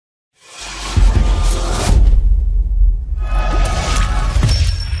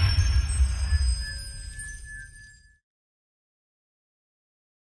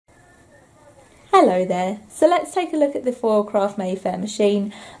Hello there, so let's take a look at the Foilcraft Mayfair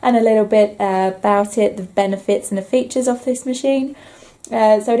machine and a little bit about it, the benefits and the features of this machine.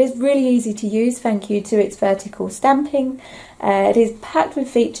 So it is really easy to use thank you to its vertical stamping. It is packed with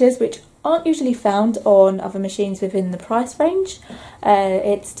features which aren't usually found on other machines within the price range.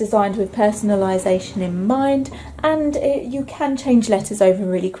 It's designed with personalisation in mind, and you can change letters over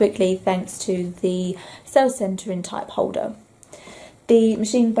really quickly thanks to the cell centering type holder. The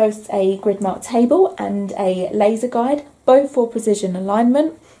machine boasts a grid mark table and a laser guide, both for precision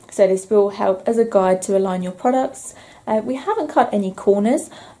alignment, so this will help as a guide to align your products. We haven't cut any corners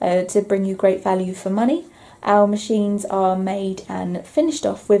to bring you great value for money. Our machines are made and finished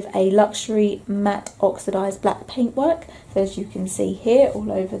off with a luxury matte oxidised black paintwork, so as you can see here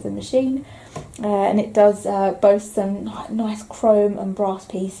all over the machine. And it does boast some nice chrome and brass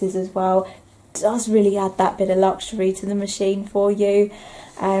pieces as well. Does really add that bit of luxury to the machine for you.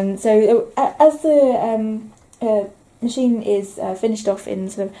 So as the machine is finished off in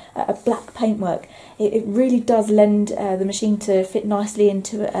sort of a black paintwork, it really does lend the machine to fit nicely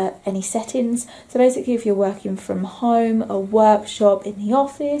into any settings. So basically, if you're working from home, a workshop, in the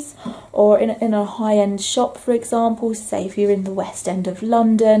office, or in a high-end shop, for example, say if you're in the West End of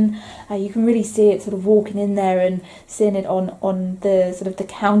London, you can really see it sort of walking in there and seeing it on the sort of the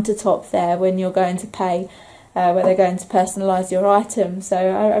countertop there when you're going to pay. Where they're going to personalise your item. So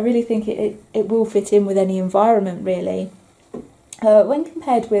I really think it will fit in with any environment really. When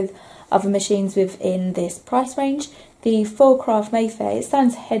compared with other machines within this price range, the Foilcraft Mayfair, it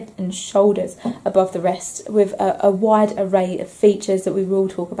stands head and shoulders above the rest with a wide array of features that we will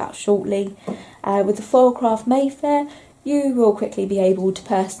talk about shortly. With the Foilcraft Mayfair, you will quickly be able to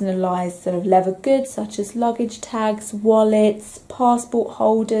personalise sort of leather goods such as luggage tags, wallets, passport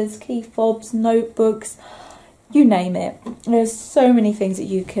holders, key fobs, notebooks, you name it. There's so many things that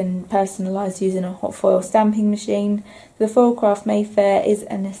you can personalise using a hot foil stamping machine. The Foilcraft Mayfair is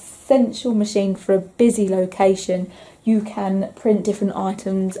an essential machine for a busy location. You can print different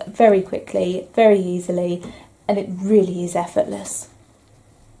items very quickly, very easily, and it really is effortless.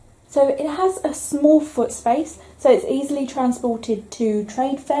 So it has a small foot space, so it's easily transported to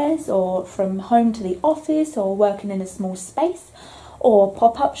trade fairs or from home to the office or working in a small space or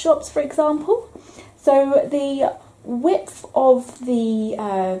pop-up shops, for example. So the width of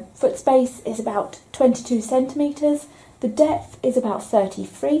the foot space is about 22 centimetres, the depth is about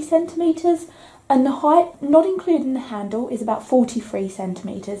 33 centimetres, and the height, not including the handle, is about 43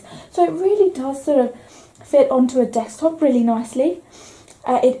 centimetres. So it really does sort of fit onto a desktop really nicely.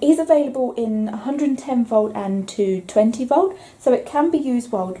 It is available in 110 volt and 220 volt, so it can be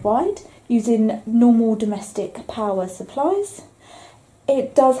used worldwide using normal domestic power supplies.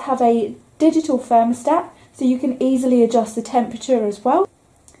 It does have a digital thermostat, so you can easily adjust the temperature as well.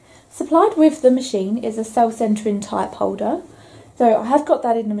 Supplied with the machine is a cell centering type holder. So I have got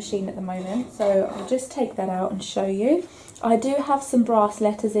that in the machine at the moment, so I'll just take that out and show you. I do have some brass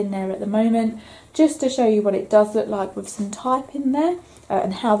letters in there at the moment, just to show you what it does look like with some type in there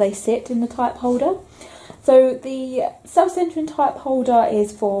and how they sit in the type holder. So the cell centering type holder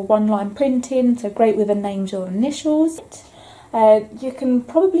is for one-line printing, so great with the names or initials. You can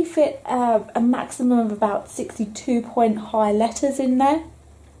probably fit a maximum of about 62-point high letters in there,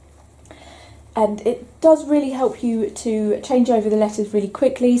 and it does really help you to change over the letters really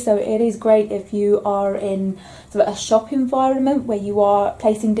quickly, so it is great if you are in sort of a shop environment where you are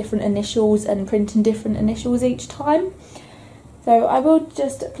placing different initials and printing different initials each time. So I will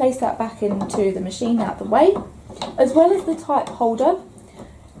just place that back into the machine out the way. As well as the type holder,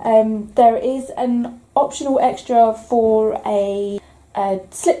 there is an optional extra for a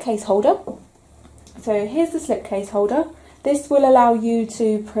slipcase holder. So here's the slipcase holder. This will allow you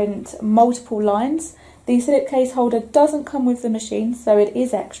to print multiple lines. The slipcase holder doesn't come with the machine, so it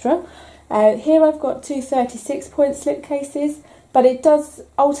is extra. Here I've got two 36-point slipcases, but it does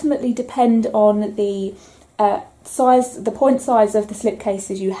ultimately depend on the size, the point size of the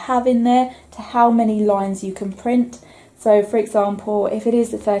slipcases you have in there to how many lines you can print. So for example, if it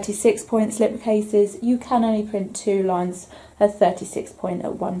is the 36-point slipcases, you can only print 2 lines of 36 point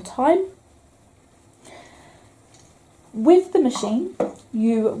at one time. With the machine,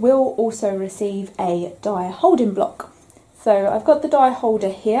 you will also receive a die holding block. So I've got the die holder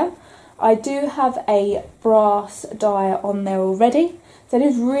here. I do have a brass die on there already, so it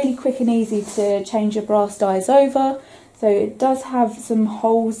is really quick and easy to change your brass dies over. So it does have some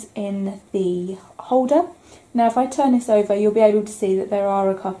holes in the holder. Now if I turn this over, you'll be able to see that there are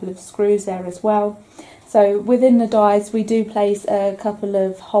a couple of screws there as well. So within the dies we do place a couple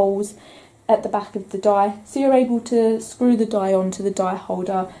of holes at the back of the die, so you're able to screw the die onto the die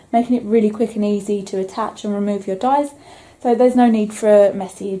holder, making it really quick and easy to attach and remove your dies. So there's no need for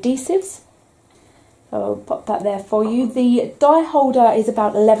messy adhesives. So I'll pop that there for you. The die holder is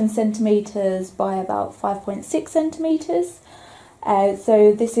about 11 centimetres by about 5.6 centimetres.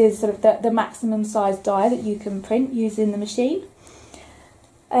 So this is sort of the maximum size die that you can print using the machine.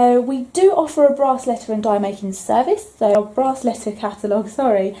 We do offer a brass letter and die making service, so our brass letter catalogue,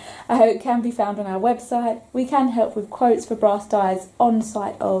 can be found on our website. We can help with quotes for brass dies on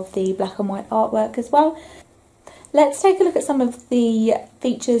site of the black and white artwork as well. Let's take a look at some of the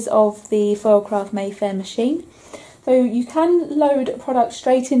features of the Foilcraft Mayfair machine. So you can load products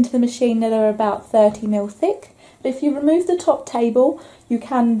straight into the machine that are about 30mm thick. But if you remove the top table, you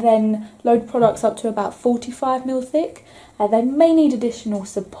can then load products up to about 45mm thick. They may need additional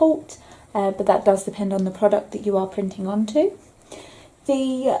support, but that does depend on the product that you are printing onto.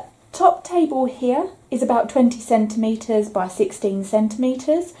 The top table here is about 20 centimetres by 16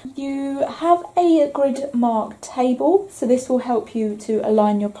 centimetres. You have a grid mark table, so this will help you to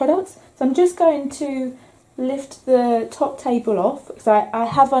align your products. So I'm just going to lift the top table off, because I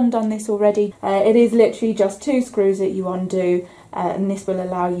have undone this already. It is literally just 2 screws that you undo, and this will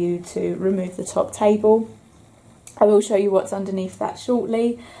allow you to remove the top table. I will show you what's underneath that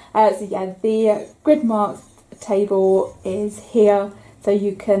shortly. So yeah, the grid mark table is here, so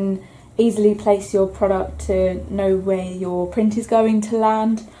you can easily place your product to know where your print is going to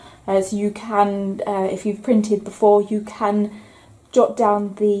land. So you can, if you've printed before, you can jot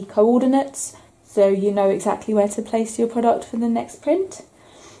down the coordinates so you know exactly where to place your product for the next print.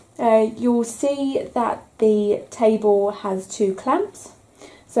 You'll see that the table has 2 clamps,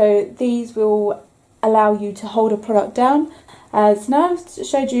 so these will allow you to hold a product down. So now I've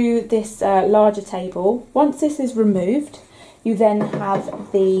showed you this larger table. Once this is removed, you then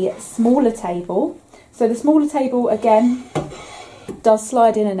have the smaller table. So the smaller table again does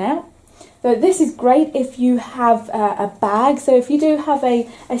slide in and out. So this is great if you have a bag. So if you do have a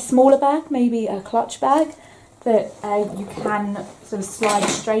smaller bag, maybe a clutch bag, that you can sort of slide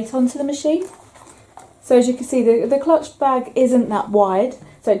straight onto the machine. So as you can see, the clutch bag isn't that wide,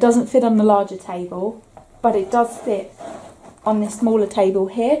 so it doesn't fit on the larger table, but it does fit on this smaller table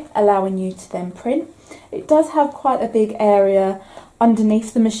here, allowing you to then print. It does have quite a big area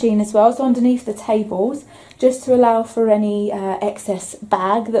underneath the machine as well, so underneath the tables, just to allow for any excess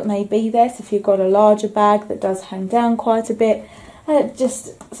bag that may be there. So if you've got a larger bag that does hang down quite a bit, it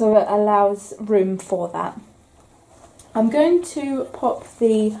just sort of allows room for that. I'm going to pop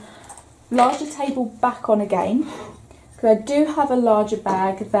the larger table back on again, because I do have a larger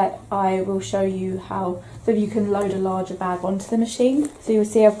bag that I will show you how, so you can load a larger bag onto the machine. So you'll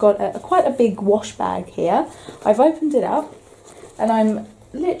see I've got quite a big wash bag here. I've opened it up and I'm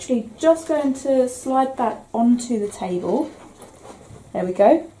literally just going to slide that onto the table. There we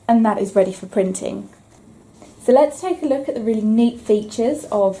go, and that is ready for printing. So let's take a look at the really neat features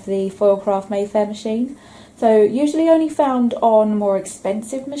of the Foilcraft Mayfair machine. So usually only found on more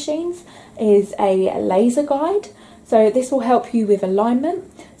expensive machines is a laser guide. So this will help you with alignment.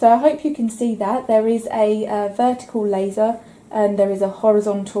 So I hope you can see that. There is a vertical laser and there is a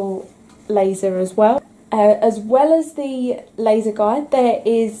horizontal laser as well. As well as the laser guide, there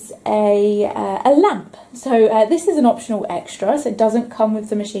is a lamp. So this is an optional extra, so it doesn't come with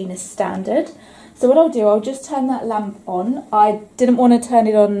the machine as standard. So what I'll do, I'll just turn that lamp on. I didn't want to turn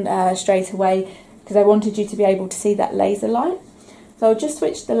it on straight away because I wanted you to be able to see that laser light. So I'll just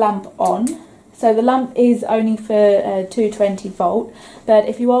switch the lamp on. So the lamp is only for 220 volt, but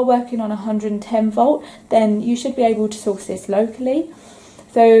if you are working on 110 volt, then you should be able to source this locally.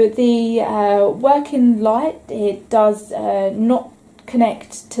 So the working light, it does not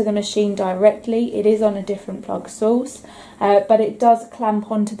connect to the machine directly. It is on a different plug source, but it does clamp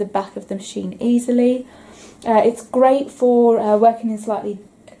onto the back of the machine easily. It's great for working in slightly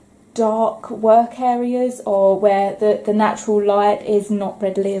dark work areas or where the natural light is not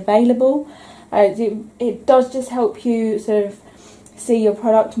readily available. It does just help you sort of see your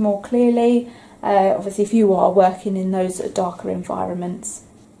product more clearly, obviously if you are working in those darker environments.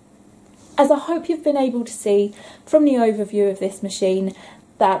 As I hope you've been able to see from the overview of this machine,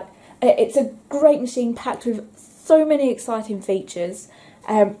 that it's a great machine packed with so many exciting features.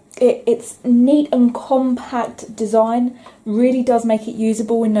 Its neat and compact design really does make it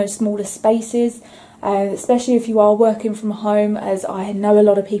usable in those smaller spaces, especially if you are working from home, as I know a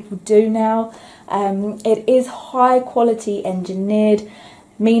lot of people do now. It is high quality engineered,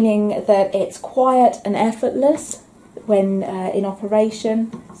 meaning that it's quiet and effortless when in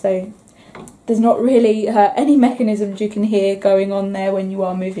operation. So there's not really any mechanisms you can hear going on there when you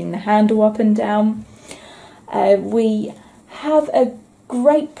are moving the handle up and down. We have a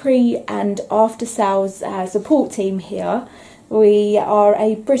great pre and after sales support team here. We are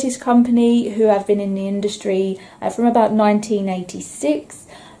a British company who have been in the industry from about 1986.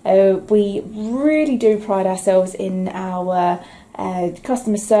 We really do pride ourselves in our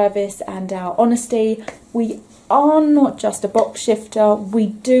customer service and our honesty. We are not just a box shifter. We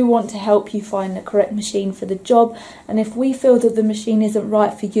do want to help you find the correct machine for the job, and if we feel that the machine isn't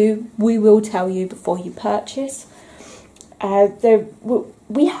right for you, we will tell you before you purchase.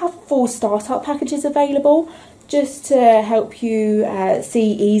 We have full startup packages available just to help you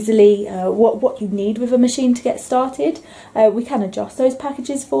see easily what you need with a machine to get started. We can adjust those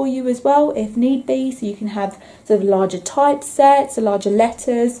packages for you as well if need be, so you can have sort of larger typesets, larger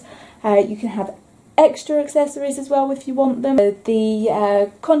letters. You can have extra accessories as well if you want them.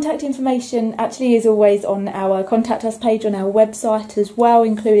 The contact information actually is always on our contact us page on our website as well,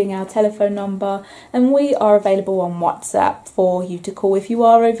 including our telephone number, and we are available on WhatsApp for you to call if you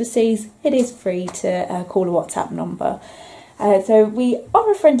are overseas. It is free to call a WhatsApp number. So we are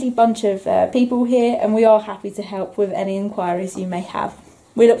a friendly bunch of people here, and we are happy to help with any inquiries you may have.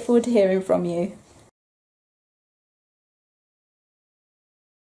 We look forward to hearing from you.